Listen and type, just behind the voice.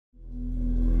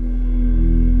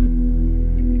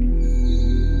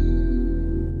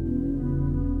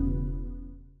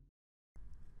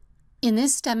In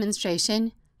this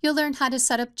demonstration, you'll learn how to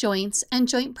set up joints and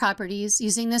joint properties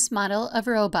using this model of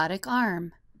a robotic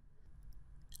arm.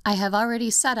 I have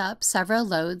already set up several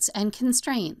loads and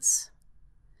constraints.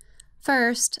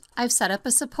 First, I've set up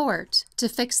a support to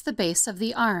fix the base of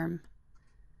the arm.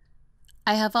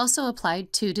 I have also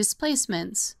applied two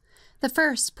displacements. The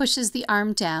first pushes the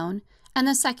arm down, and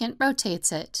the second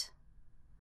rotates it.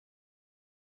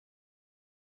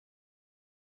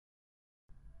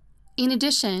 In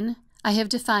addition, I have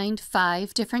defined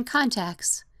 5 different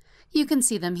contacts. You can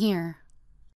see them here.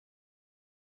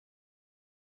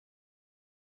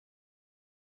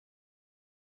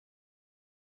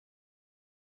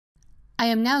 I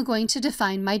am now going to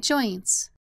define my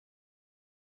joints.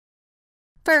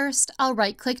 First, I'll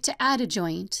right-click to add a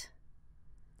joint.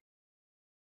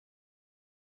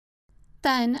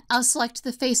 Then, I'll select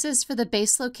the faces for the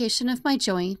base location of my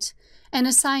joint and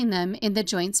assign them in the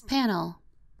Joints panel.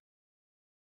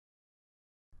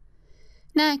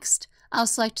 Next, I'll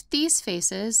select these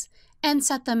faces and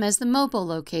set them as the mobile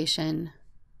location.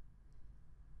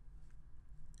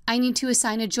 I need to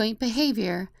assign a joint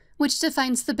behavior, which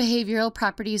defines the behavioral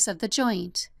properties of the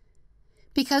joint.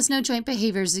 Because no joint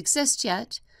behaviors exist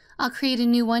yet, I'll create a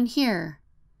new one here.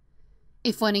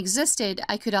 If one existed,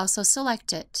 I could also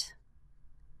select it.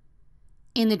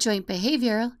 In the joint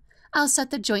behavior, I'll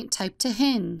set the joint type to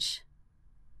hinge.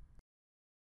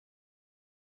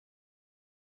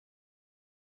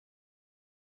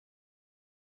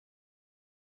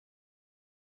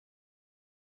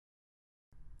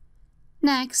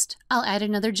 Next, I'll add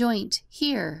another joint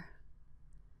here.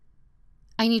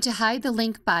 I need to hide the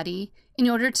link body in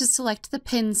order to select the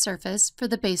pin surface for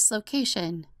the base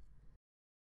location.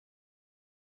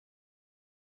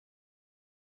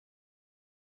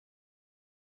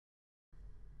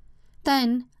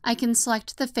 Then, I can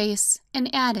select the face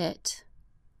and add it.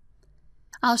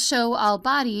 I'll show all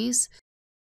bodies,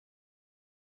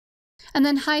 and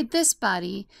then hide this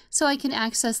body so I can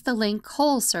access the link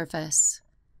hole surface.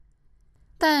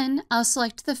 Then, I'll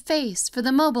select the face for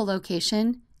the mobile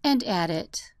location and add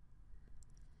it.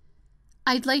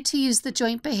 I'd like to use the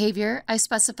joint behavior I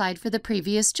specified for the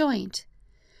previous joint.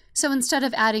 So instead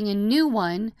of adding a new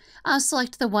one, I'll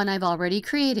select the one I've already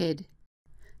created.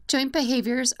 Joint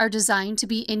behaviors are designed to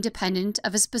be independent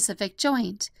of a specific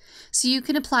joint, so you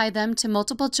can apply them to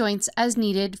multiple joints as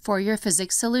needed for your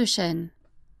physics solution.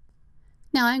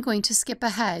 Now I'm going to skip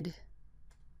ahead.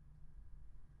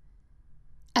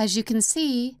 As you can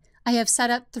see, I have set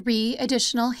up 3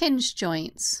 additional hinge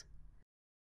joints.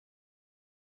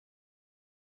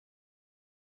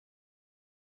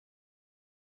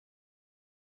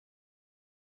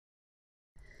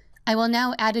 I will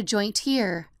now add a joint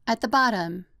here at the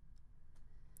bottom.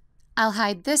 I'll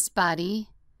hide this body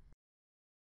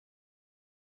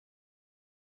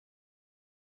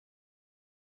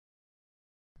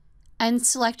and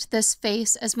select this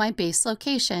face as my base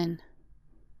location.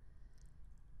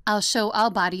 I'll show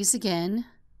all bodies again.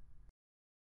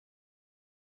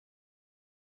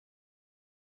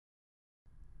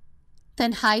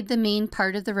 Then hide the main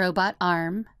part of the robot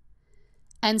arm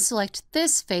and select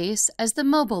this face as the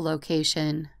mobile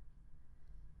location.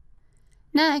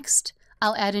 Next,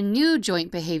 I'll add a new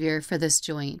joint behavior for this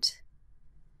joint.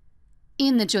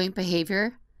 In the joint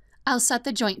behavior, I'll set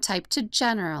the joint type to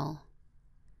general,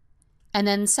 and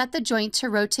then set the joint to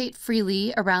rotate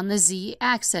freely around the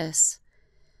z-axis.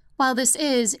 While this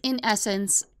is, in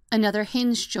essence, another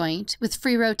hinge joint with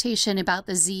free rotation about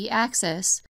the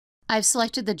z-axis, I've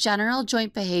selected the general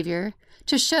joint behavior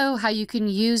to show how you can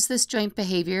use this joint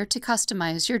behavior to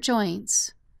customize your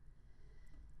joints.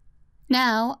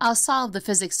 Now, I'll solve the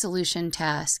physics solution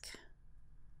task.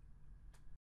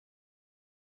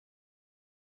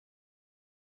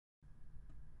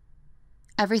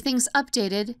 Everything's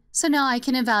updated, so now I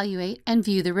can evaluate and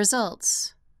view the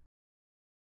results.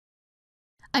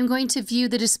 I'm going to view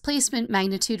the displacement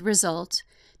magnitude result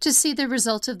to see the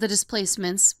result of the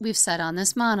displacements we've set on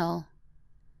this model.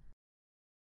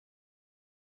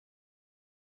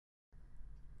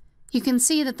 You can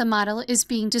see that the model is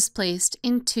being displaced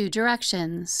in 2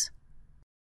 directions.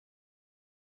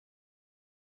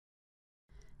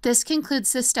 This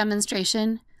concludes this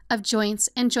demonstration of joints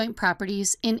and joint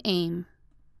properties in AIM.